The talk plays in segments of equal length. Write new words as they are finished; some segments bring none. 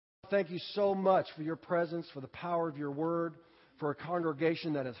thank you so much for your presence, for the power of your word, for a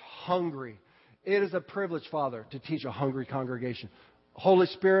congregation that is hungry. It is a privilege, Father, to teach a hungry congregation. Holy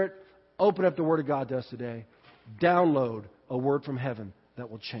Spirit, open up the Word of God to us today. Download a word from heaven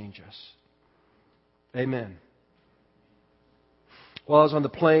that will change us. Amen. While I was on the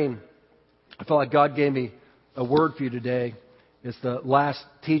plane, I felt like God gave me a word for you today. It's the last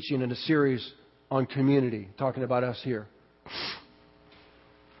teaching in a series on community, talking about us here.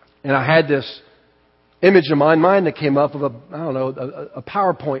 And I had this image in my mind that came up of a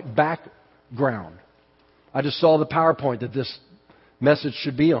PowerPoint background. I just saw the PowerPoint that this message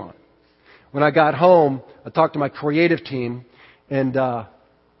should be on. When I got home, I talked to my creative team, and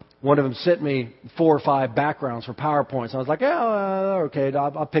one of them sent me 4 or 5 backgrounds for PowerPoints. I was like, okay,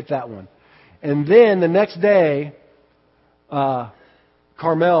 I'll pick that one. And then the next day,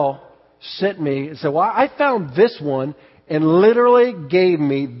 Carmel sent me and said, well, I found this one, and literally gave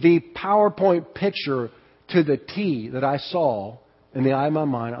me the PowerPoint picture to the T that I saw in the eye of my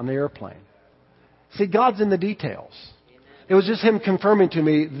mind on the airplane. See, God's in the details. It was just Him confirming to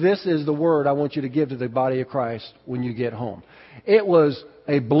me, this is the word I want you to give to the body of Christ when you get home. It was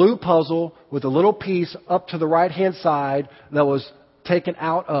a blue puzzle with a little piece up to the right-hand side that was taken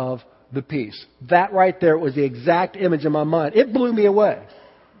out of the piece. That right there was the exact image in my mind. It blew me away.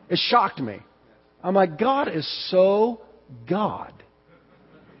 It shocked me. I'm like, God is so God.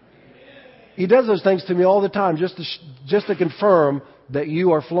 He does those things to me all the time just to confirm that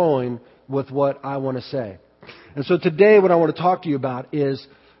you are flowing with what I want to say. And so today what I want to talk to you about is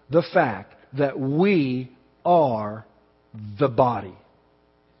the fact that we are the body.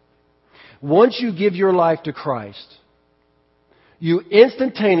 Once you give your life to Christ, you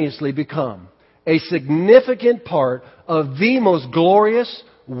instantaneously become a significant part of the most glorious,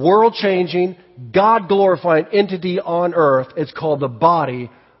 world-changing, God-glorifying entity on earth. It's called the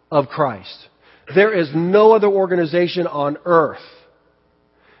body of Christ. There is no other organization on earth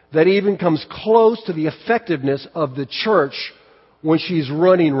that even comes close to the effectiveness of the church when she's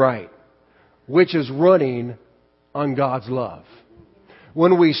running right, which is running on God's love.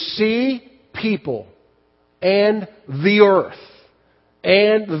 When we see people and the earth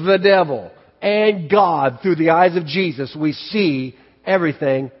and the devil and God through the eyes of Jesus, we see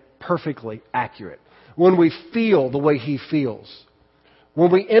everything perfectly accurate. When we feel the way He feels.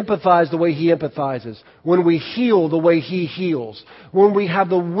 When we empathize the way He empathizes. When we heal the way He heals. When we have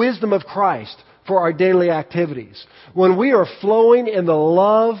the wisdom of Christ for our daily activities. When we are flowing in the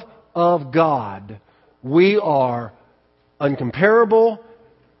love of God, we are uncomparable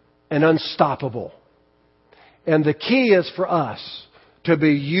and unstoppable. And the key is for us to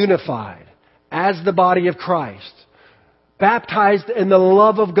be unified as the body of Christ, baptized in the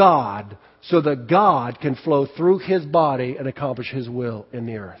love of God, so that God can flow through His body and accomplish His will in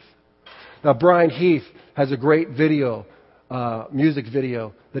the earth. Now, Brian Heath has a great video, music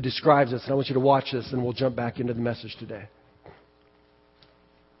video, that describes this. And I want you to watch this, and we'll jump back into the message today.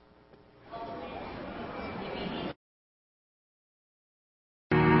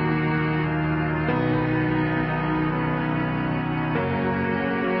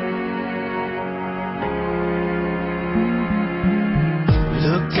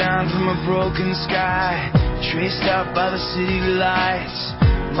 From a broken sky, traced out by the city lights,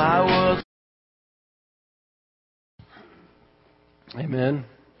 my world. Amen.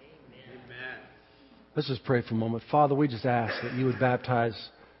 Let's just pray for a moment. Father, we just ask that you would baptize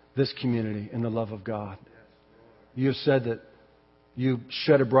this community in the love of God. You have said that you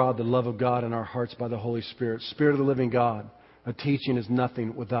shed abroad the love of God in our hearts by the Holy Spirit. Spirit of the living God, a teaching is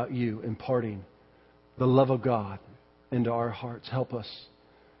nothing without you imparting the love of God into our hearts. Help us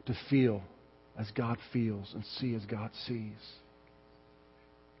to feel as God feels and see as God sees.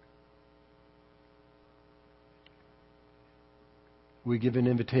 We give an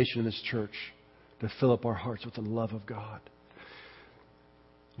invitation in this church to fill up our hearts with the love of God.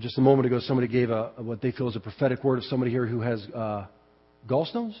 Just a moment ago, somebody gave what they feel is a prophetic word of somebody here who has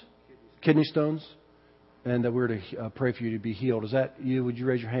gallstones? Kidney stones? And that we're to pray for you to be healed. Is that you? Would you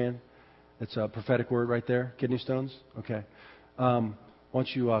raise your hand? It's a prophetic word right there. Kidney stones? Okay. Why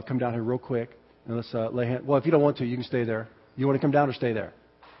don't you come down here real quick and let's lay hands. Well, if you don't want to, you can stay there. You want to come down or stay there?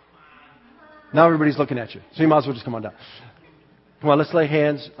 Now everybody's looking at you, so you might as well just come on down. Well, let's lay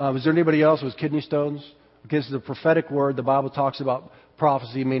hands. Was there anybody else with kidney stones? Okay, this is a prophetic word. The Bible talks about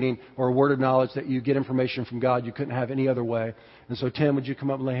prophecy, meaning, or a word of knowledge that you get information from God you couldn't have any other way. And so, Tim, would you come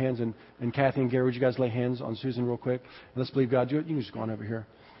up and lay hands? And Kathy and Gary, would you guys lay hands on Susan real quick? And let's believe God. You can just go on over here.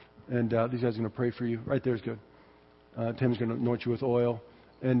 And these guys are going to pray for you. Right there is good. Tim's going to anoint you with oil.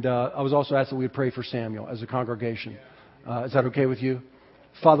 And I was also asked that we would pray for Samuel as a congregation. Is that okay with you?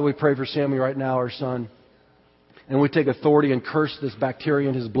 Father, we pray for Sammy right now, our son. And we take authority and curse this bacteria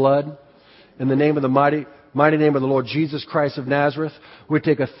in his blood. In the name of the mighty name of the Lord Jesus Christ of Nazareth, we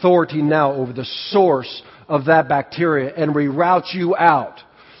take authority now over the source of that bacteria and we rout you out.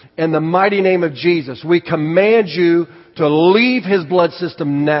 In the mighty name of Jesus, we command you to leave his blood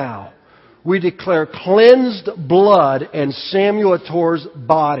system now. We declare cleansed blood in Samuel Ator's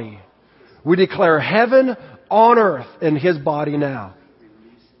body. We declare heaven on earth in his body now.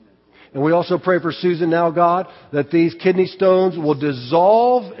 And we also pray for Susan now, God, that these kidney stones will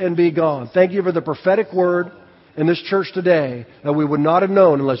dissolve and be gone. Thank you for the prophetic word in this church today that we would not have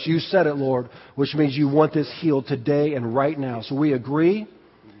known unless you said it, Lord, which means you want this healed today and right now. So we agree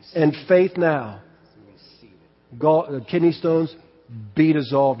in faith now. Kidney stones be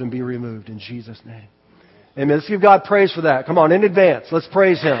dissolved and be removed in Jesus' name. Amen. Let's give God praise for that. Come on, in advance. Let's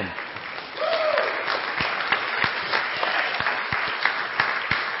praise Him.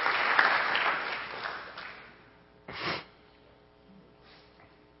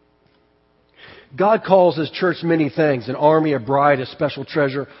 God calls His church many things, an army, a bride, a special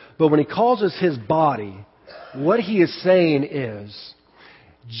treasure. But when He calls us His body, what He is saying is,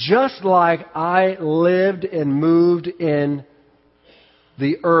 just like I lived and moved in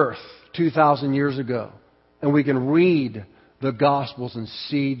the earth 2,000 years ago, and we can read the Gospels and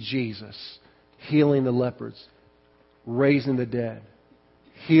see Jesus healing the lepers, raising the dead,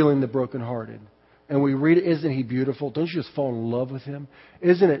 healing the brokenhearted. And we read it, isn't He beautiful? Don't you just fall in love with Him?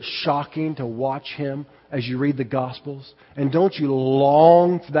 Isn't it shocking to watch Him as you read the Gospels? And don't you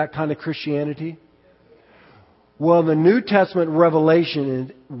long for that kind of Christianity? Well, the New Testament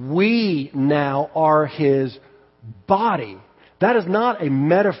revelation, we now are His body. That is not a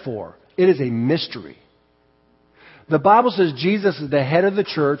metaphor. It is a mystery. The Bible says Jesus is the head of the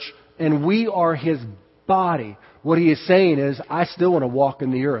church and we are His body. What He is saying is, I still want to walk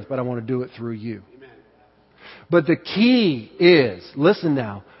in the earth, but I want to do it through you. But the key is, listen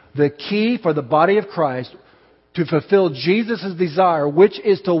now, the key for the body of Christ to fulfill Jesus' desire, which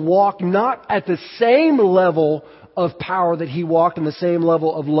is to walk not at the same level of power that He walked, and the same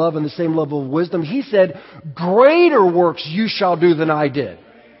level of love and the same level of wisdom. He said, greater works you shall do than I did.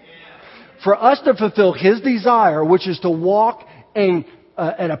 For us to fulfill His desire, which is to walk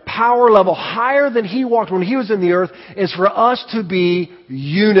at a power level higher than He walked when He was in the earth, is for us to be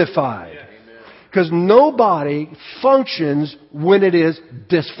unified. Because nobody functions when it is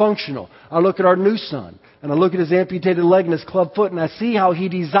dysfunctional. I look at our new son, and I look at his amputated leg and his club foot, and I see how he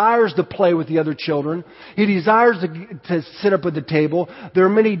desires to play with the other children. He desires to sit up at the table. There are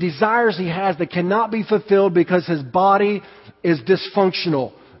many desires he has that cannot be fulfilled because his body is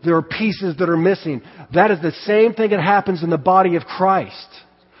dysfunctional. There are pieces that are missing. That is the same thing that happens in the body of Christ.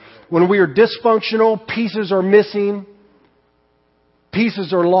 When we are dysfunctional, pieces are missing,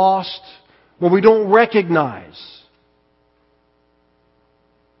 pieces are lost. When we don't recognize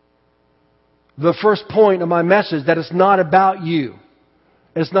the first point of my message, that it's not about you.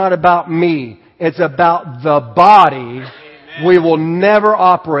 It's not about me. It's about the body. Amen. We will never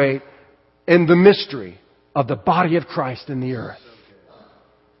operate in the mystery of the body of Christ in the earth.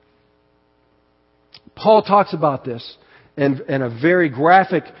 Paul talks about this in a very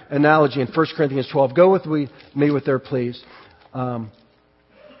graphic analogy in 1 Corinthians 12. Go with me with there, please.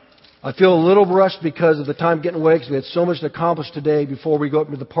 I feel a little rushed because of the time getting away, because we had so much to accomplish today before we go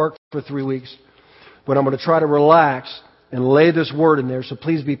up to the park for 3 weeks. But I'm going to try to relax and lay this word in there, so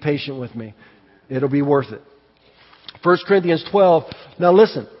please be patient with me. It'll be worth it. 1 Corinthians 12. Now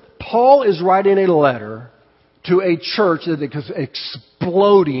listen, Paul is writing a letter to a church that is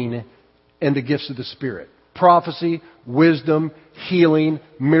exploding in the gifts of the Spirit. Prophecy, wisdom, healing,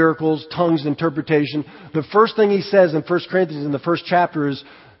 miracles, tongues, interpretation. The first thing he says in 1 Corinthians in the first chapter is,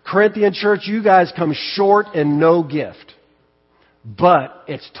 Corinthian church, you guys come short in no gift. But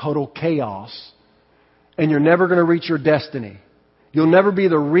it's total chaos. And you're never going to reach your destiny. You'll never be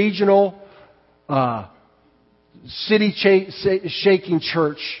the regional, city-shaking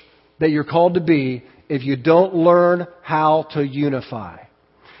church that you're called to be if you don't learn how to unify.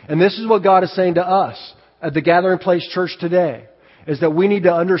 And this is what God is saying to us at the Gathering Place Church today, is that we need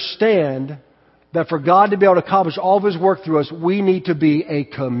to understand that for God to be able to accomplish all of His work through us, we need to be a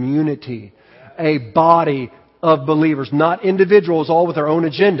community, a body of believers, not individuals all with their own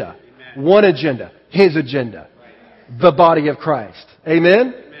agenda. Amen. One agenda, His agenda, the body of Christ.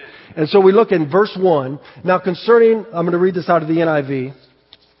 Amen? Amen? And so we look in verse 1. Now concerning, I'm going to read this out of the NIV.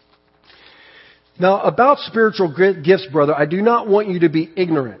 Now, about spiritual gifts, brother, I do not want you to be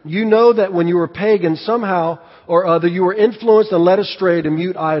ignorant. You know that when you were pagan, somehow or other, you were influenced and led astray to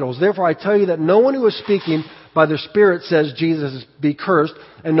mute idols. Therefore, I tell you that no one who is speaking by the Spirit says Jesus be cursed,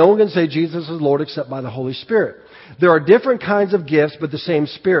 and no one can say Jesus is Lord except by the Holy Spirit. There are different kinds of gifts, but the same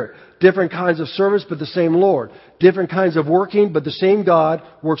Spirit. Different kinds of service, but the same Lord. Different kinds of working, but the same God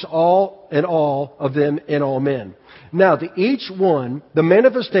works all and all of them in all men. Now, to each one, the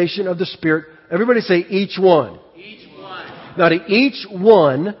manifestation of the Spirit, everybody say each one. Each one. Now, to each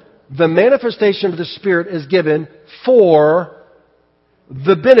one, the manifestation of the Spirit is given for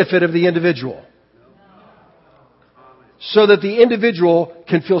the benefit of the individual. So that the individual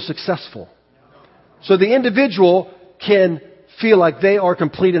can feel successful. So the individual can feel like they are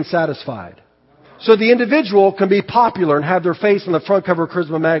complete and satisfied. So the individual can be popular and have their face on the front cover of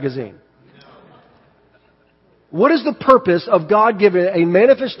Charisma magazine. What is the purpose of God giving a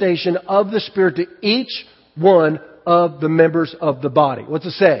manifestation of the Spirit to each one of the members of the body? What's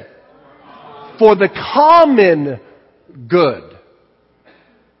it say? For the common good.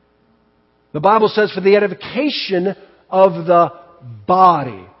 The Bible says for the edification of the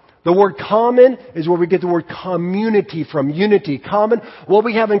body. The word common is where we get the word community from. Unity. Common. What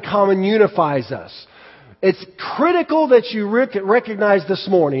we have in common unifies us. It's critical that you recognize this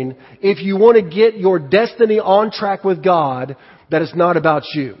morning, if you want to get your destiny on track with God, that it's not about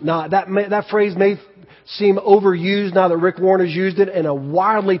you. Now, that phrase may seem overused now that Rick Warren has used it in a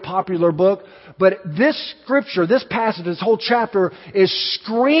wildly popular book. But this scripture, this passage, this whole chapter is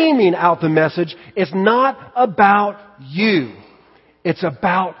screaming out the message. It's not about you. It's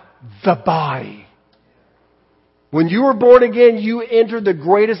about the body. When you were born again, you entered the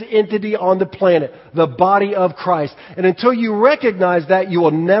greatest entity on the planet, the body of Christ. And until you recognize that, you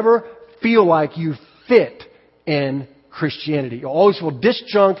will never feel like you fit in Christianity. You'll always feel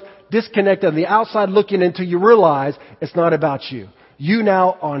disjunct, disconnected on the outside looking until you realize it's not about you. You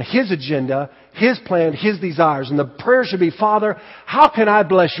now on His agenda, His plan, His desires. And the prayer should be, Father, how can I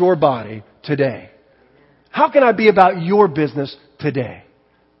bless your body today? How can I be about your business today?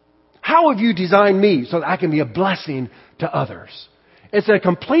 How have you designed me so that I can be a blessing to others? It's a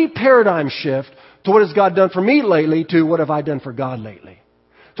complete paradigm shift to what has God done for me lately to what have I done for God lately.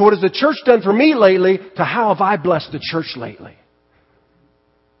 To what has the church done for me lately to how have I blessed the church lately.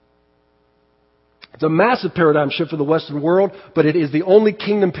 It's a massive paradigm shift for the Western world, but it is the only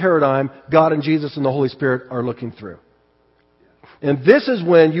kingdom paradigm God and Jesus and the Holy Spirit are looking through. And this is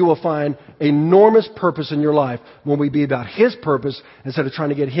when you will find enormous purpose in your life, when we be about His purpose instead of trying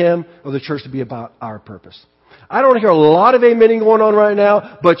to get Him or the church to be about our purpose. I don't hear a lot of amening going on right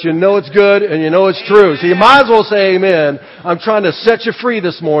now, but you know it's good and you know it's true. So you might as well say amen. I'm trying to set you free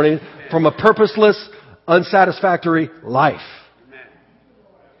this morning from a purposeless, unsatisfactory life.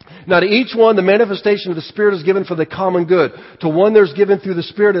 Now to each one, the manifestation of the Spirit is given for the common good. To one there's given through the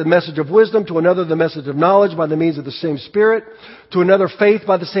Spirit a message of wisdom, to another the message of knowledge by the means of the same Spirit, to another faith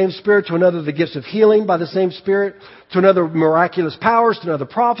by the same Spirit, to another the gifts of healing by the same Spirit, to another miraculous powers, to another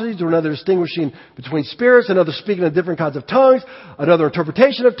prophecy, to another distinguishing between spirits, another speaking of different kinds of tongues, another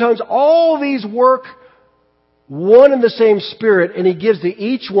interpretation of tongues. All these work one and the same Spirit, and He gives to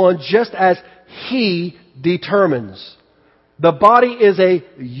each one just as He determines. The body is a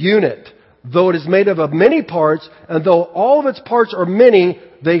unit, though it is made up of many parts, and though all of its parts are many,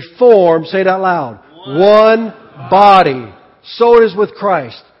 they form, say it out loud, one body. So it is with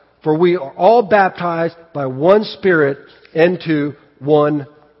Christ, for we are all baptized by one Spirit into one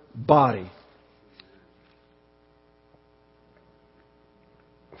body.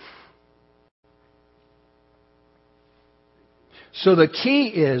 So the key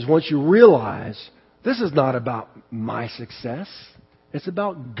is, once you realize this is not about my success. It's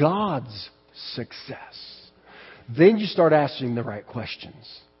about God's success. Then you start asking the right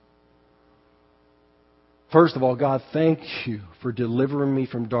questions. First of all, God, thank you for delivering me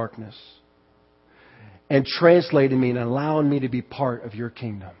from darkness and translating me and allowing me to be part of your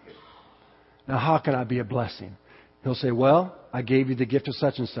kingdom. Now, how can I be a blessing? He'll say, well, I gave you the gift of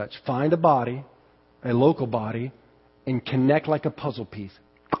such and such. Find a body, a local body, and connect like a puzzle piece.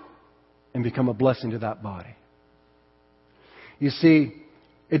 And become a blessing to that body. You see,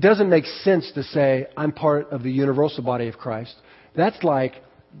 it doesn't make sense to say, I'm part of the universal body of Christ. That's like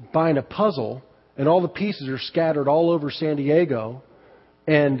buying a puzzle and all the pieces are scattered all over San Diego.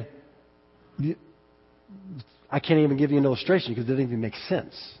 And I can't even give you an illustration because it doesn't even make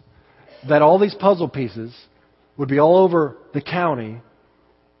sense. That all these puzzle pieces would be all over the county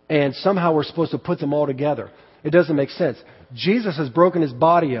and somehow we're supposed to put them all together. It doesn't make sense. Jesus has broken His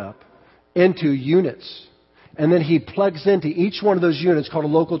body up into units. And then He plugs into each one of those units called a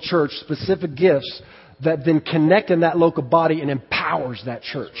local church specific gifts that then connect in that local body and empowers that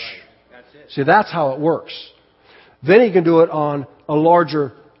church. That's right. See, that's how it works. Then He can do it on a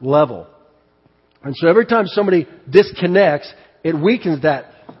larger level. And so every time somebody disconnects, it weakens that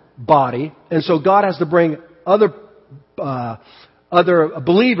body. And so God has to bring other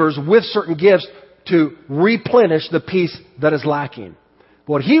believers with certain gifts to replenish the piece that is lacking.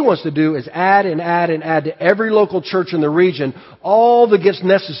 What He wants to do is add and add and add to every local church in the region all the gifts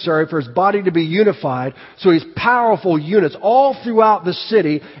necessary for His body to be unified. So He's powerful units all throughout the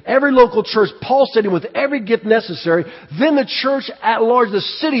city. Every local church pulsating with every gift necessary. Then the church at large, the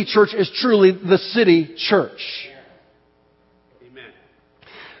city church, is truly the city church. Amen.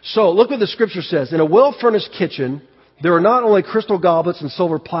 So look what the Scripture says. In a well-furnished kitchen, there are not only crystal goblets and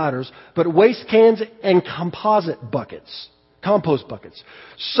silver platters, but waste cans and compost buckets.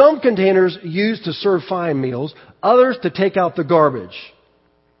 Some containers used to serve fine meals, others to take out the garbage.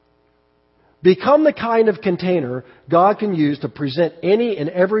 Become the kind of container God can use to present any and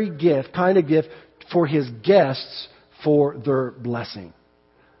every kind of gift for His guests for their blessing.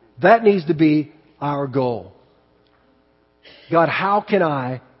 That needs to be our goal. God, how can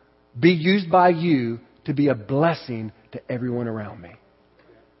I be used by You to be a blessing to everyone around me?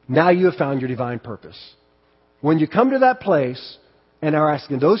 Now you have found your divine purpose. When you come to that place and are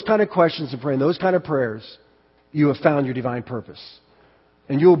asking those kind of questions and praying those kind of prayers, you have found your divine purpose.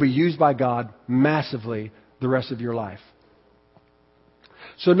 And you will be used by God massively the rest of your life.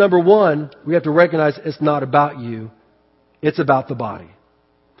 So number one, we have to recognize it's not about you. It's about the body.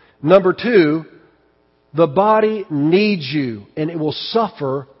 Number two, the body needs you and it will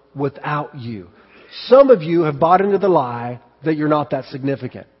suffer without you. Some of you have bought into the lie that you're not that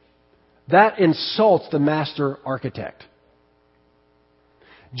significant. That insults the master architect.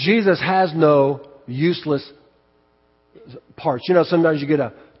 Jesus has no useless parts. You know, sometimes you get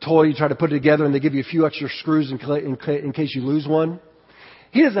a toy, you try to put it together, and they give you a few extra screws in case you lose one.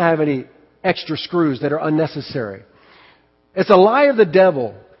 He doesn't have any extra screws that are unnecessary. It's a lie of the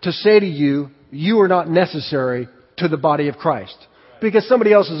devil to say to you, you are not necessary to the body of Christ. Because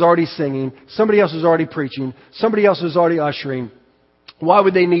somebody else is already singing, somebody else is already preaching, somebody else is already ushering. Why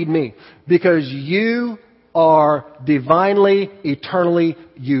would they need me? Because you are divinely, eternally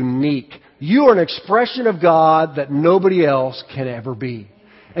unique. You are an expression of God that nobody else can ever be.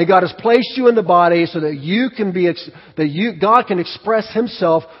 And God has placed you in the body so that God can express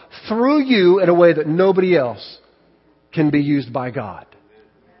Himself through you in a way that nobody else can be used by God.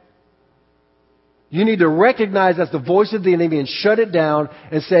 You need to recognize that's the voice of the enemy and shut it down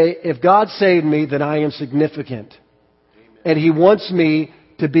and say, if God saved me, then I am significant. And He wants me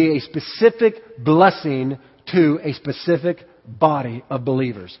to be a specific blessing to a specific body of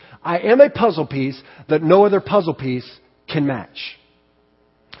believers. I am a puzzle piece that no other puzzle piece can match.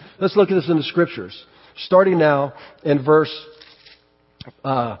 Let's look at this in the Scriptures. Starting now in verse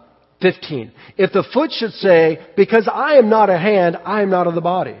 15. If the foot should say, because I am not a hand, I am not of the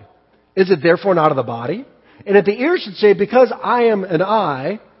body, is it therefore not of the body? And if the ear should say, because I am an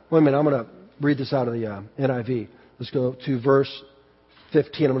eye, wait a minute, I'm going to read this out of the NIV. Let's go to verse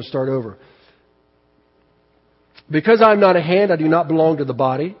 15. I'm going to start over. Because I am not a hand, I do not belong to the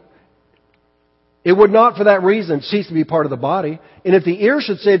body. It would not for that reason cease to be part of the body. And if the ear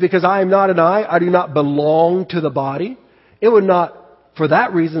should say, because I am not an eye, I do not belong to the body, it would not for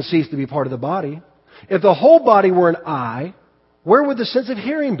that reason cease to be part of the body. If the whole body were an eye, where would the sense of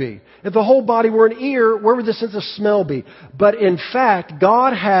hearing be? If the whole body were an ear, where would the sense of smell be? But in fact,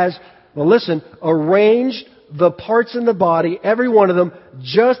 God has, arranged the parts in the body, every one of them,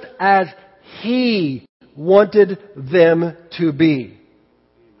 just as He wanted them to be.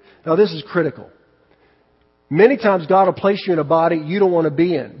 Now this is critical. Many times God will place you in a body you don't want to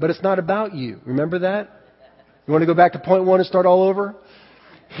be in, but it's not about you. Remember that? You want to go back to point one and start all over?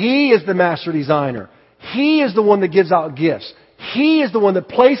 He is the master designer. He is the one that gives out gifts. He is the one that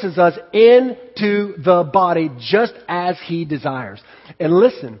places us into the body just as He desires. And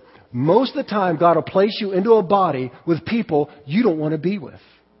listen, most of the time God will place you into a body with people you don't want to be with.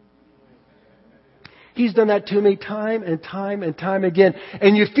 He's done that to me time and time and time again.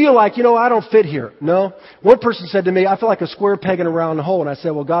 And you feel like, I don't fit here. No. One person said to me, I feel like a square peg in a round hole. And I said,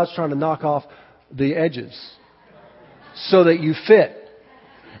 well, God's trying to knock off the edges so that you fit.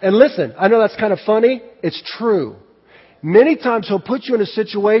 And listen, I know that's kind of funny. It's true. Many times He'll put you in a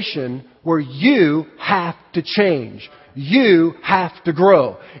situation where you have to change. You have to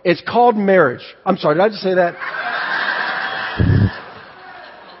grow. It's called marriage. I'm sorry, did I just say that?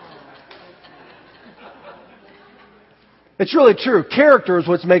 It's really true. Character is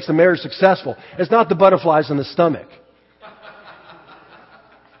what makes a marriage successful. It's not the butterflies in the stomach.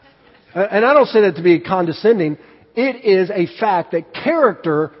 And I don't say that to be condescending. It is a fact that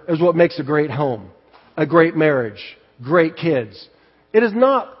character is what makes a great home, a great marriage, great kids. It is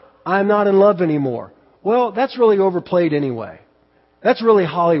not I'm not in love anymore. Well, that's really overplayed anyway. That's really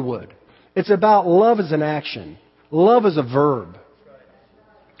Hollywood. It's about love as an action. Love is a verb.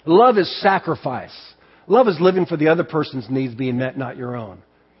 Love is sacrifice. Love is living for the other person's needs being met, not your own.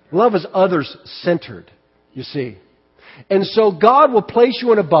 Love is others-centered, you see. And so God will place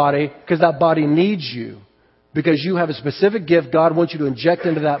you in a body because that body needs you. Because you have a specific gift God wants you to inject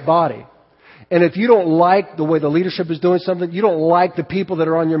into that body. And if you don't like the way the leadership is doing something, you don't like the people that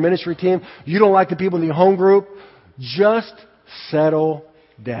are on your ministry team, you don't like the people in your home group, just settle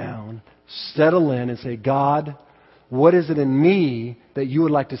down, settle in and say, God, what is it in me that you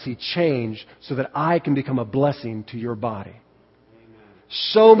would like to see change so that I can become a blessing to your body?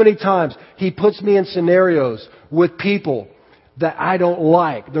 So many times He puts me in scenarios with people that I don't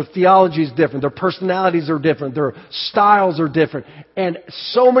like. Their theology is different. Their personalities are different. Their styles are different. And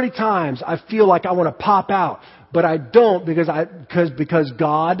so many times I feel like I want to pop out. But I don't because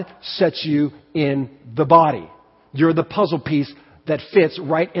God sets you in the body. You're the puzzle piece that fits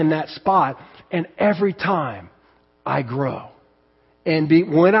right in that spot. And every time I grow. And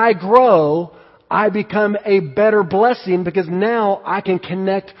when I grow, I become a better blessing because now I can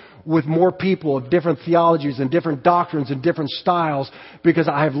connect with more people of different theologies and different doctrines and different styles because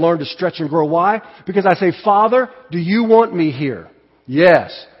I have learned to stretch and grow. Why? Because I say, Father, do you want me here?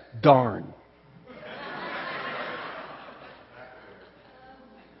 Yes. Darn.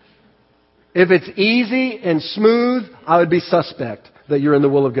 If it's easy and smooth, I would be suspect that you're in the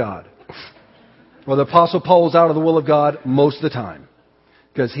will of God. Well, the Apostle Paul was out of the will of God most of the time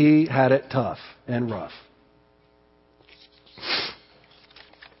because he had it tough and rough.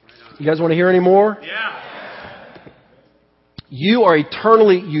 You guys want to hear any more? Yeah. You are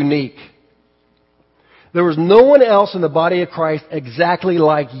eternally unique. There was no one else in the body of Christ exactly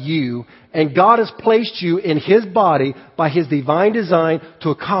like you, and God has placed you in His body by His divine design to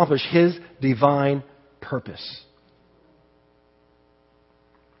accomplish His divine purpose.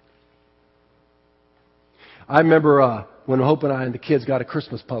 I remember when Hope and I and the kids got a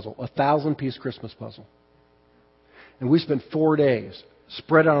Christmas puzzle, a 1,000-piece Christmas puzzle. And we spent 4 days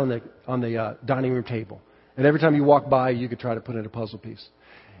spread out on the dining room table. And every time you walk by, you could try to put in a puzzle piece.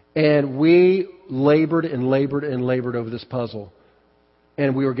 And we labored and labored and labored over this puzzle.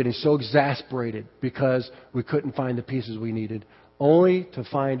 And we were getting so exasperated because we couldn't find the pieces we needed, only to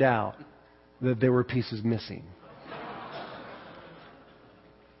find out that there were pieces missing.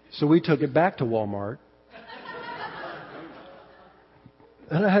 So we took it back to Walmart.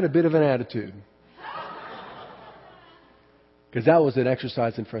 And I had a bit of an attitude. Because that was an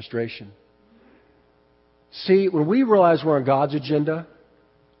exercise in frustration. See, when we realize we're on God's agenda,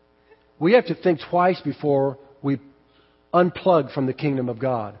 we have to think twice before we unplug from the kingdom of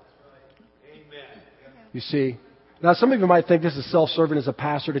God. Amen. You see? Now, some of you might think this is self-serving as a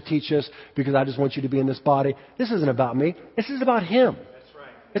pastor to teach us because I just want you to be in this body. This isn't about me. This is about Him. That's right.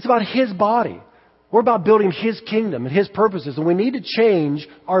 It's about His body. We're about building His kingdom and His purposes. And we need to change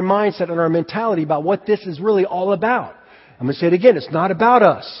our mindset and our mentality about what this is really all about. I'm going to say it again. It's not about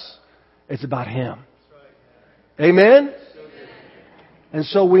us. It's about Him. Amen? And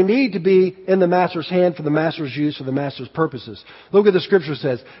so we need to be in the Master's hand for the Master's use, for the Master's purposes. Look what the Scripture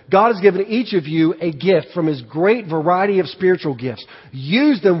says. God has given each of you a gift from His great variety of spiritual gifts.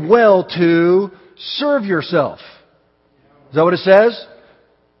 Use them well to serve yourself. Is that what it says?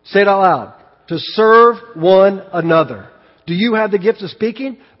 Say it out loud. To serve one another. Do you have the gift of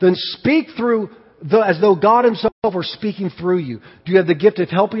speaking? Then speak as though God Himself were speaking through you. Do you have the gift of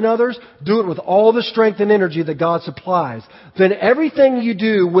helping others? Do it with all the strength and energy that God supplies. Then everything you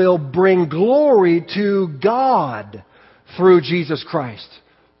do will bring glory to God through Jesus Christ.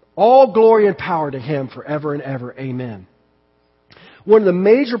 All glory and power to Him forever and ever. Amen. One of the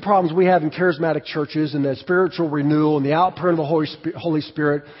major problems we have in charismatic churches and the spiritual renewal and the outpouring of the Holy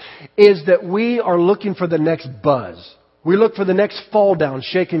Spirit is that we are looking for the next buzz. We look for the next fall down,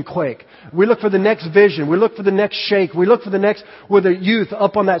 shake and quake. We look for the next vision. We look for the next shake. We look for the next, with the youth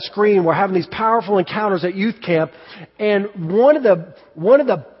up on that screen. We're having these powerful encounters at youth camp. And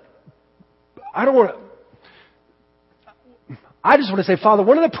I just want to say, Father,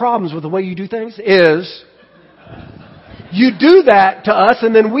 one of the problems with the way you do things is you do that to us,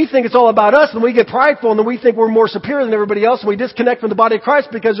 and then we think it's all about us, and we get prideful, and then we think we're more superior than everybody else, and we disconnect from the body of Christ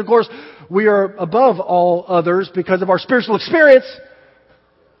because, of course, we are above all others because of our spiritual experience.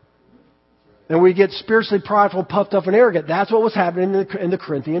 And we get spiritually prideful, puffed up, and arrogant. That's what was happening in the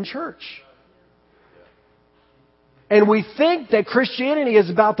Corinthian church. And we think that Christianity is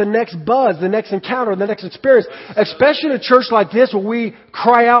about the next buzz, the next encounter, the next experience. Especially in a church like this where we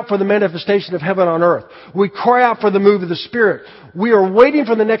cry out for the manifestation of heaven on earth. We cry out for the move of the Spirit. We are waiting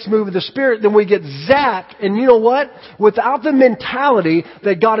for the next move of the Spirit, then we get zapped. And you know what? Without the mentality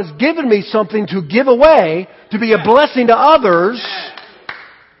that God has given me something to give away, to be a blessing to others,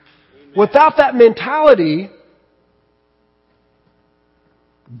 without that mentality,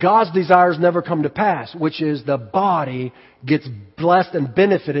 God's desires never come to pass, which is the body gets blessed and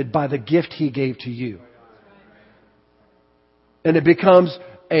benefited by the gift He gave to you. And it becomes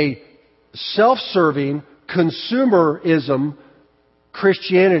a self-serving consumerism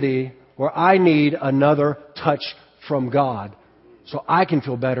Christianity where I need another touch from God so I can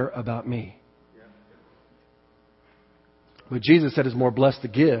feel better about me. But Jesus said it's more blessed to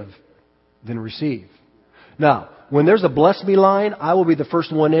give than receive. Now, when there's a bless me line, I will be the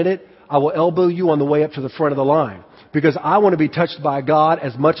first one in it. I will elbow you on the way up to the front of the line. Because I want to be touched by God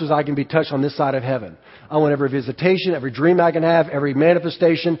as much as I can be touched on this side of heaven. I want every visitation, every dream I can have, every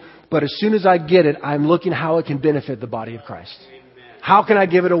manifestation. But as soon as I get it, I'm looking how it can benefit the body of Christ. How can I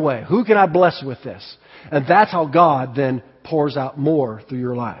give it away? Who can I bless with this? And that's how God then pours out more through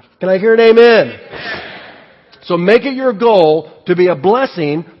your life. Can I hear an amen? So make it your goal to be a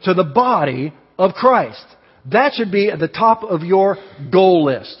blessing to the body of Christ. That should be at the top of your goal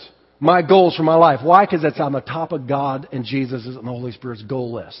list. My goals for my life. Why? Because that's on the top of God and Jesus' and the Holy Spirit's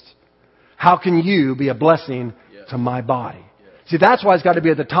goal list. How can you be a blessing to my body? See, that's why it's got to be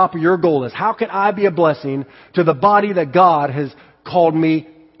at the top of your goal list. How can I be a blessing to the body that God has called me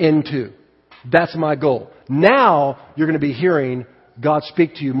into? That's my goal. Now you're going to be hearing God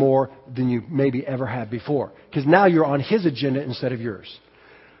speak to you more than you maybe ever have before. Because now you're on His agenda instead of yours.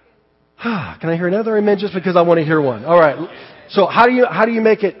 Can I hear another amen just because I want to hear one? All right. So how can you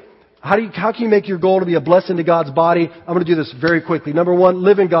make your goal to be a blessing to God's body? I'm going to do this very quickly. Number one,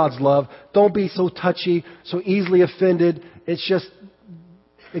 live in God's love. Don't be so touchy, so easily offended. It's just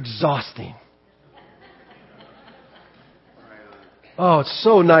exhausting. Oh, it's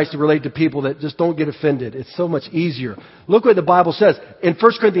so nice to relate to people that just don't get offended. It's so much easier. Look what the Bible says. In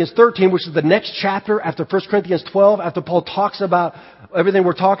 1 Corinthians 13, which is the next chapter after 1 Corinthians 12, after Paul talks about everything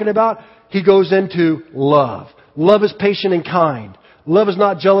we're talking about, he goes into love. Love is patient and kind. Love is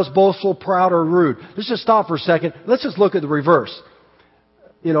not jealous, boastful, proud, or rude. Let's just stop for a second. Let's just look at the reverse.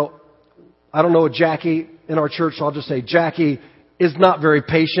 You know, I don't know a Jackie in our church, so I'll just say Jackie is not very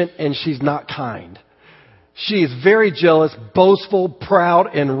patient and she's not kind. She is very jealous, boastful,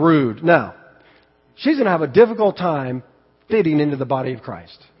 proud, and rude. Now, she's going to have a difficult time fitting into the body of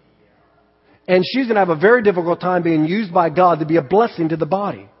Christ. And she's going to have a very difficult time being used by God to be a blessing to the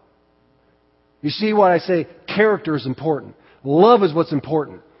body. You see why I say character is important. Love is what's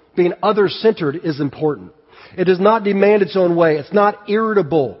important. Being other-centered is important. It does not demand its own way. It's not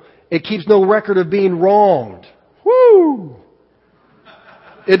irritable. It keeps no record of being wronged. Woo!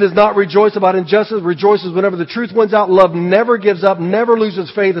 It does not rejoice about injustice, rejoices whenever the truth wins out. Love never gives up, never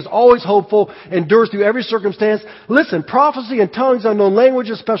loses faith, is always hopeful, endures through every circumstance. Listen, prophecy and tongues, unknown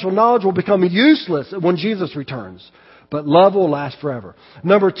languages, special knowledge will become useless when Jesus returns. But love will last forever.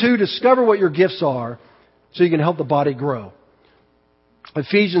 Number two, discover what your gifts are so you can help the body grow.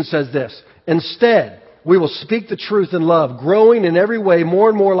 Ephesians says this, instead, we will speak the truth in love, growing in every way more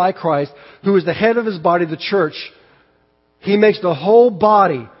and more like Christ, who is the head of His body, the church. He makes the whole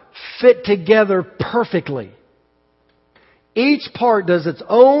body fit together perfectly. Each part does its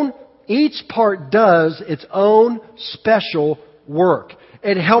own special work.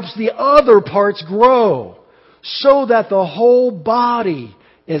 It helps the other parts grow so that the whole body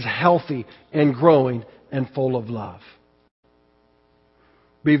is healthy and growing and full of love.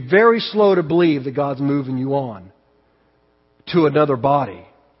 Be very slow to believe that God's moving you on to another body.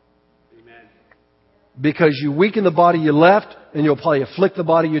 Because you weaken the body you left, and you'll probably afflict the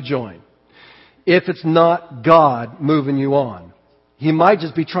body you join. If it's not God moving you on. He might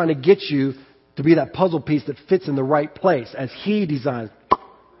just be trying to get you to be that puzzle piece that fits in the right place as He designs.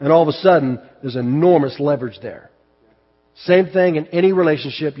 And all of a sudden, there's enormous leverage there. Same thing in any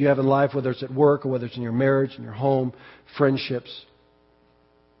relationship you have in life, whether it's at work or whether it's in your marriage, in your home, friendships.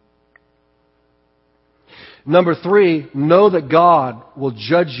 Number three, know that God will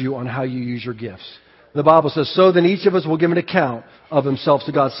judge you on how you use your gifts. The Bible says, so then each of us will give an account of himself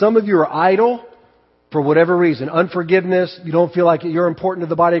to God. Some of you are idle for whatever reason. Unforgiveness, you don't feel like you're important to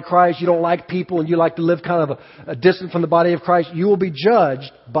the body of Christ. You don't like people and you like to live kind of a distant from the body of Christ. You will be judged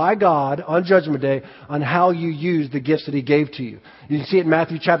by God on Judgment Day on how you use the gifts that He gave to you. You can see it in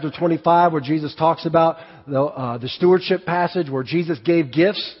Matthew chapter 25 where Jesus talks about the stewardship passage where Jesus gave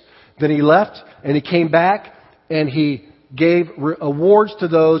gifts. Then He left and He came back and He gave awards to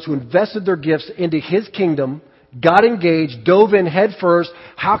those who invested their gifts into His kingdom, got engaged, dove in head first.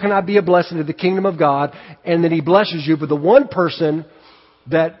 How can I be a blessing to the kingdom of God? And then He blesses you. But the one person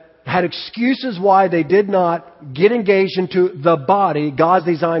that had excuses why they did not get engaged into the body, God's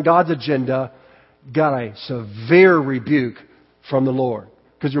design, God's agenda, got a severe rebuke from the Lord.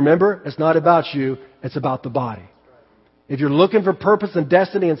 Because remember, it's not about you, it's about the body. If you're looking for purpose and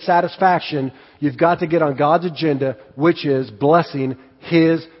destiny and satisfaction, you've got to get on God's agenda, which is blessing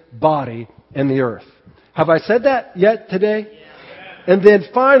His body and the earth. Have I said that yet today? Yeah. And then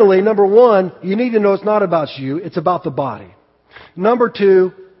finally, number one, you need to know it's not about you, it's about the body. Number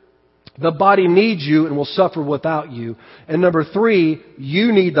two, the body needs you and will suffer without you. And number three,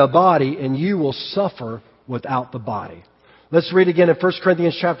 you need the body and you will suffer without the body. Let's read again in 1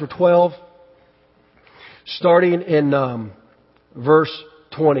 Corinthians chapter 12, starting in verse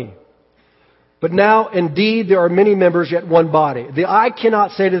 20. But now, indeed, there are many members, yet one body. The eye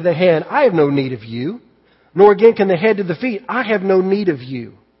cannot say to the hand, I have no need of you. Nor again can the head to the feet, I have no need of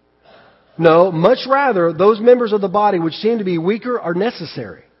you. No, much rather, those members of the body which seem to be weaker are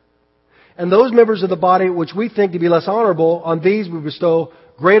necessary. And those members of the body which we think to be less honorable, on these we bestow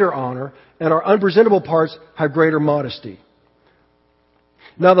greater honor, and our unpresentable parts have greater modesty.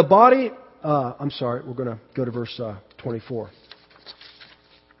 Now the body, we're going to go to verse 24.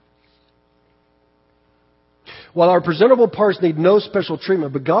 While our presentable parts need no special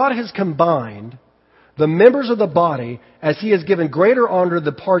treatment, but God has combined the members of the body as He has given greater honor to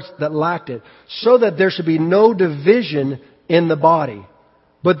the parts that lacked it, so that there should be no division in the body,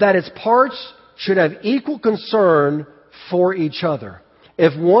 but that its parts should have equal concern for each other.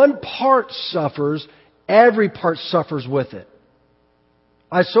 If one part suffers, every part suffers with it.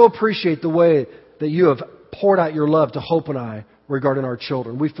 I so appreciate the way that you have poured out your love to Hope and I regarding our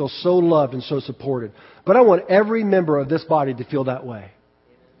children. We feel so loved and so supported. But I want every member of this body to feel that way.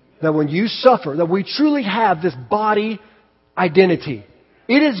 That when you suffer, that we truly have this body identity.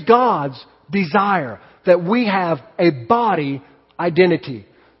 It is God's desire that we have a body identity.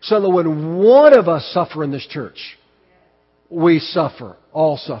 So that when one of us suffer in this church, we suffer,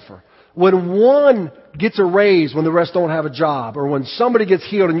 all suffer. When one gets a raise when the rest don't have a job, or when somebody gets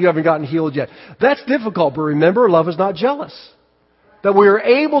healed and you haven't gotten healed yet, that's difficult. But remember, love is not jealous. That we are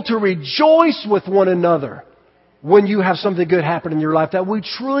able to rejoice with one another when you have something good happen in your life, that we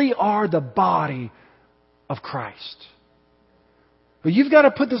truly are the body of Christ. But you've got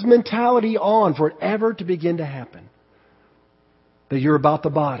to put this mentality on for it ever to begin to happen. That you're about the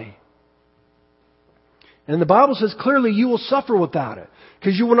body. And the Bible says clearly you will suffer without it.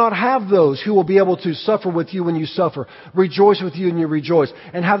 Because you will not have those who will be able to suffer with you when you suffer, rejoice with you when you rejoice,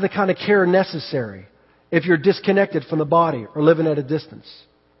 and have the kind of care necessary if you're disconnected from the body or living at a distance.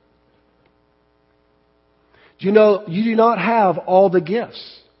 Do you know you do not have all the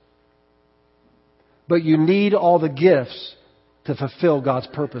gifts, but you need all the gifts to fulfill God's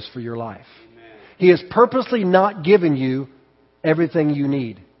purpose for your life. Amen. He has purposely not given you everything you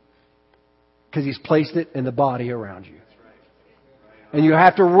need because He's placed it in the body around you. And you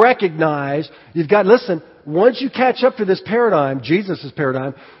have to recognize, listen, once you catch up to this paradigm, Jesus'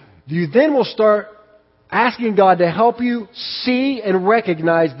 paradigm, you then will start asking God to help you see and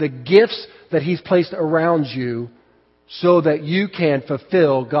recognize the gifts that He's placed around you so that you can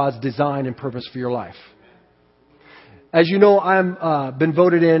fulfill God's design and purpose for your life. As you know, I'm been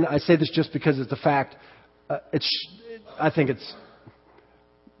voted in. I say this just because it's a fact. I think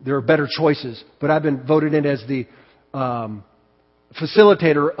there are better choices, but I've been voted in as the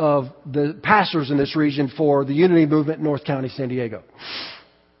facilitator of the pastors in this region for the Unity Movement in North County, San Diego.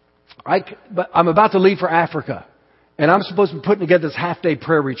 But I'm about to leave for Africa, and I'm supposed to be putting together this half-day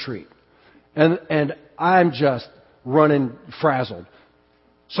prayer retreat. And I'm just running frazzled.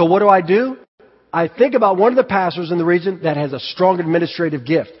 So what do? I think about one of the pastors in the region that has a strong administrative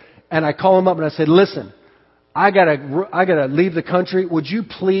gift. And I call him up and I said, listen, I gotta leave the country. Would you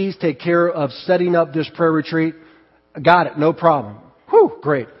please take care of setting up this prayer retreat? Got it. No problem. Whew,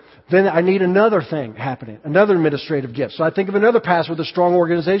 great. Then I need another thing happening, another administrative gift. So I think of another pastor with strong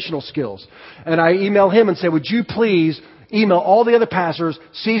organizational skills. And I email him and say, would you please email all the other pastors,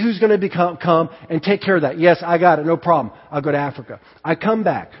 see who's going to come and take care of that. Yes, I got it. No problem. I'll go to Africa. I come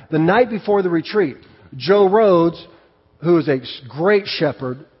back. The night before the retreat, Joe Rhodes, who is a great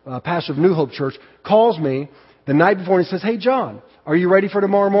shepherd, pastor of New Hope Church, calls me the night before and he says, hey, John, are you ready for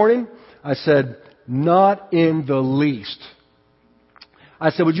tomorrow morning? I said, not in the least. I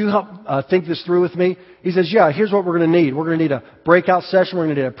said, would you help think this through with me? He says, yeah, here's what we're going to need. We're going to need a breakout session. We're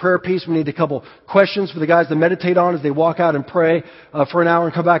going to need a prayer piece. We need a couple questions for the guys to meditate on as they walk out and pray for an hour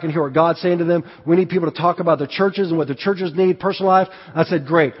and come back and hear what God's saying to them. We need people to talk about the churches and what the churches need, personal life. I said,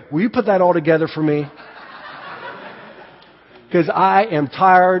 great. Will you put that all together for me? Because I am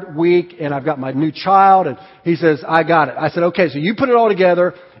tired, weak, and I've got my new child. And he says, I got it. I said, okay, so you put it all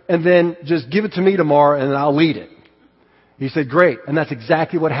together and then just give it to me tomorrow and I'll lead it. He said, great. And that's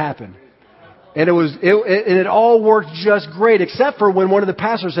exactly what happened. And it all worked just great, except for when one of the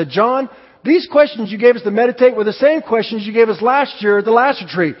pastors said, John, these questions you gave us to meditate were the same questions you gave us last year at the last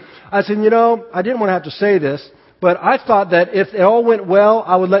retreat. I said, I didn't want to have to say this, but I thought that if it all went well,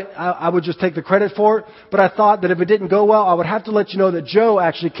 I would just take the credit for it. But I thought that if it didn't go well, I would have to let you know that Joe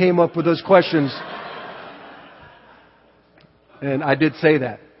actually came up with those questions. And I did say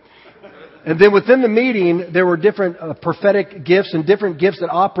that. And then within the meeting, there were different prophetic gifts and different gifts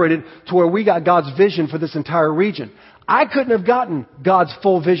that operated to where we got God's vision for this entire region. I couldn't have gotten God's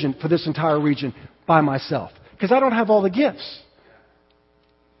full vision for this entire region by myself because I don't have all the gifts.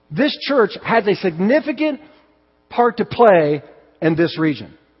 This church has a significant part to play in this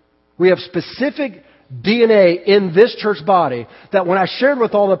region. We have specific DNA in this church body that when I shared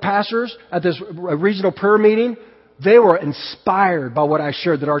with all the pastors at this regional prayer meeting, they were inspired by what I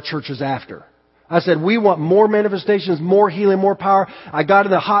shared that our church is after. I said, we want more manifestations, more healing, more power. I got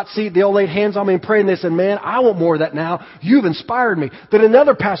in the hot seat. They all laid hands on me and prayed. And they said, man, I want more of that now. You've inspired me. Then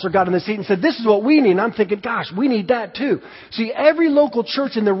another pastor got in the seat and said, this is what we need. And I'm thinking, gosh, we need that too. See, every local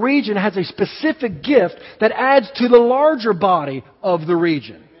church in the region has a specific gift that adds to the larger body of the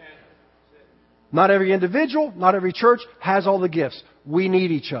region. Not every individual, not every church has all the gifts. We need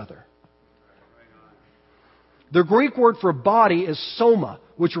each other. The Greek word for body is soma,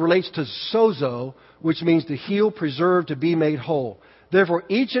 which relates to sozo, which means to heal, preserve, to be made whole. Therefore,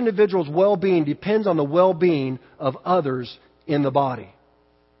 each individual's well-being depends on the well-being of others in the body.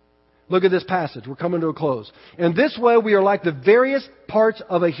 Look at this passage. We're coming to a close. In this way, we are like the various parts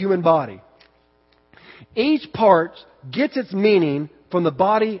of a human body. Each part gets its meaning from the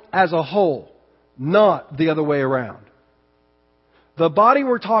body as a whole, not the other way around. The body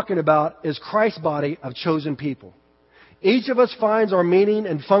we're talking about is Christ's body of chosen people. Each of us finds our meaning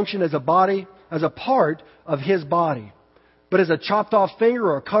and function as a body, as a part of His body. But as a chopped off finger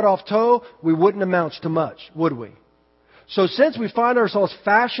or a cut off toe, we wouldn't amount to much, would we? So since we find ourselves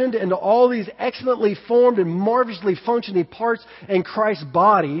fashioned into all these excellently formed and marvelously functioning parts in Christ's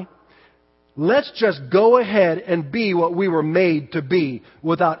body, let's just go ahead and be what we were made to be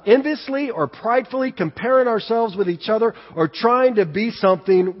without enviously or pridefully comparing ourselves with each other or trying to be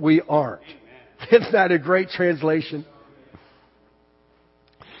something we aren't. Isn't that a great translation?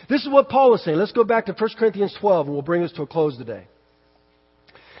 This is what Paul is saying. Let's go back to 1 Corinthians 12 and we'll bring this to a close today.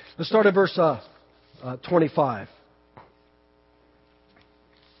 Let's start at verse 25.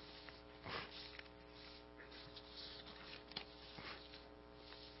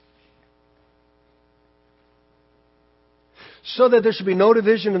 So that there should be no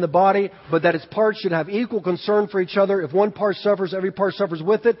division in the body, but that its parts should have equal concern for each other. If one part suffers, every part suffers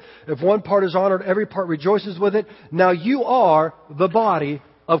with it. If one part is honored, every part rejoices with it. Now you are the body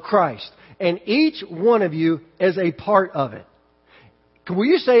of Christ, and each one of you is a part of it. Will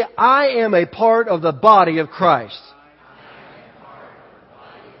you say, I am a part of the body of Christ?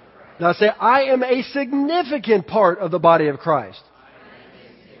 Now say, I am a significant part of the body of Christ.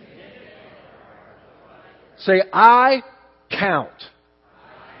 Say, I count.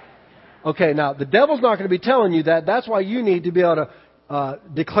 Okay, now the devil's not going to be telling you that. That's why you need to be able to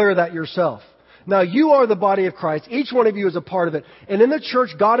declare that yourself. Now you are the body of Christ. Each one of you is a part of it. And in the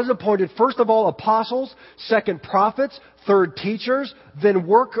church, God has appointed, first of all, apostles, second, prophets, third, teachers, then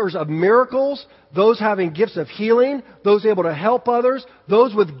workers of miracles, those having gifts of healing, those able to help others,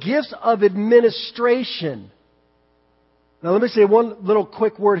 those with gifts of administration. Now let me say one little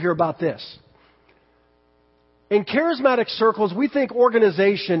quick word here about this. In charismatic circles, we think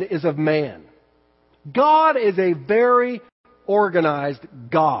organization is of man. God is a very organized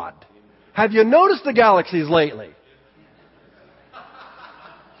God. Have you noticed the galaxies lately?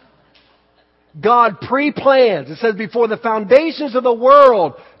 God pre-plans. It says before the foundations of the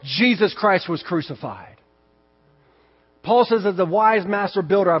world, Jesus Christ was crucified. Paul says, as a wise master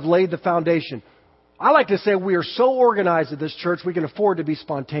builder, I've laid the foundation. I like to say we are so organized at this church, we can afford to be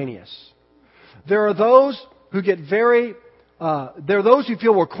spontaneous. There are those who get there are those who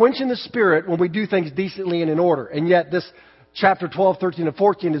feel we're quenching the spirit when we do things decently and in order. And yet this chapter 12, 13, and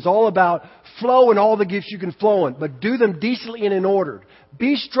 14 is all about flow in all the gifts you can flow in, but do them decently and in order.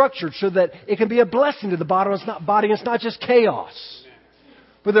 Be structured so that it can be a blessing to the body. It's not just chaos.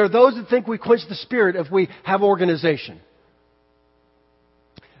 But there are those that think we quench the Spirit if we have organization.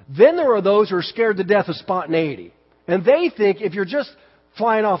 Then there are those who are scared to death of spontaneity. And they think if you're just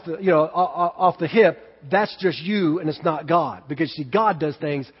flying off the hip, that's just you and it's not God. Because, see, God does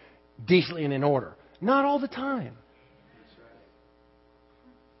things decently and in order. Not all the time.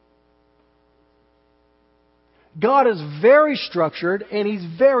 God is very structured and He's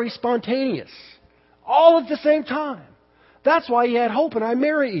very spontaneous. All at the same time. That's why He had Hope and I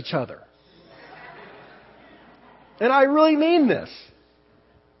marry each other. And I really mean this.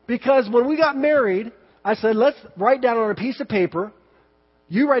 Because when we got married, I said, let's write down on a piece of paper.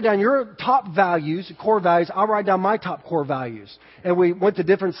 You write down your top values, core values. I'll write down my top core values. And we went to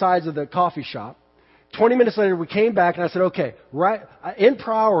different sides of the coffee shop. 20 minutes later, we came back and I said, okay, right, in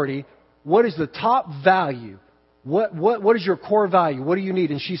priority, what is the top value? What is your core value? What do you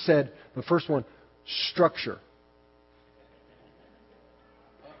need? And she said, the first one, structure.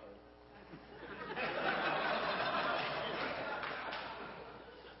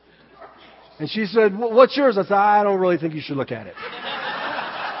 And she said, what's yours? I said, I don't really think you should look at it.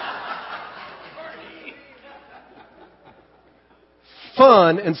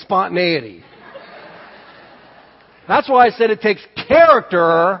 Fun and spontaneity. That's why I said it takes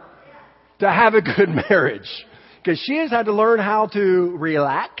character to have a good marriage. Because she has had to learn how to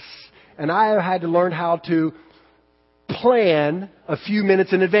relax, and I have had to learn how to plan a few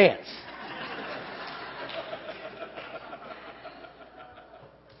minutes in advance.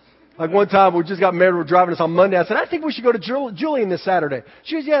 Like one time, we just got married, we're driving us on Monday. I said, I think we should go to Julian this Saturday.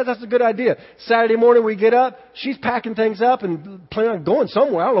 She goes, yeah, that's a good idea. Saturday morning, we get up. She's packing things up and planning on going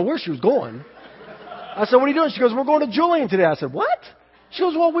somewhere. I don't know where she was going. I said, what are you doing? She goes, we're going to Julian today. I said, what? She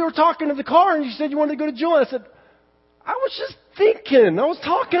goes, well, we were talking in the car, and you said you wanted to go to Julian. I said, I was just thinking. I was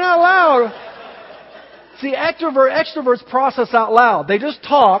talking out loud. See, extroverts process out loud. They just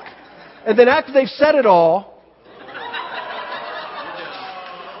talk, and then after they've said it all,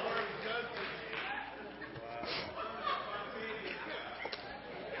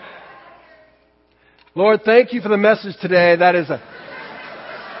 Lord, thank you for the message today. That is a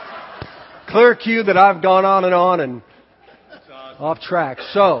clear cue that I've gone on and off track.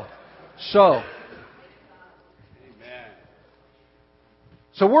 So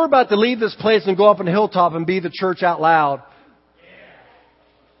we're about to leave this place and go up on the hilltop and be the church out loud.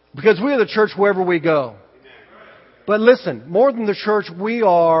 Because we are the church wherever we go. But listen, more than the church, we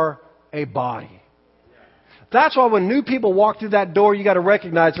are a body. That's why when new people walk through that door, you got to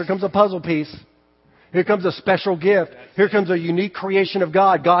recognize here comes a puzzle piece. Here comes a special gift. Here comes a unique creation of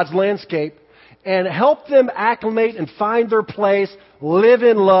God, God's landscape. And help them acclimate and find their place, live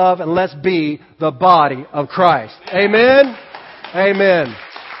in love, and let's be the body of Christ. Amen? Amen.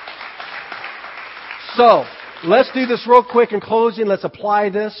 So, let's do this real quick in closing. Let's apply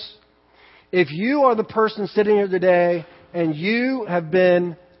this. If you are the person sitting here today and you have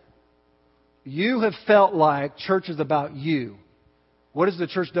felt like church is about you. What has the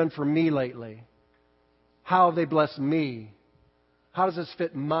church done for me lately? How have they blessed me? How does this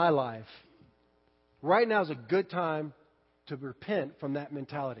fit my life? Right now is a good time to repent from that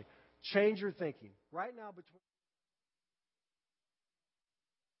mentality. Change your thinking. Right now between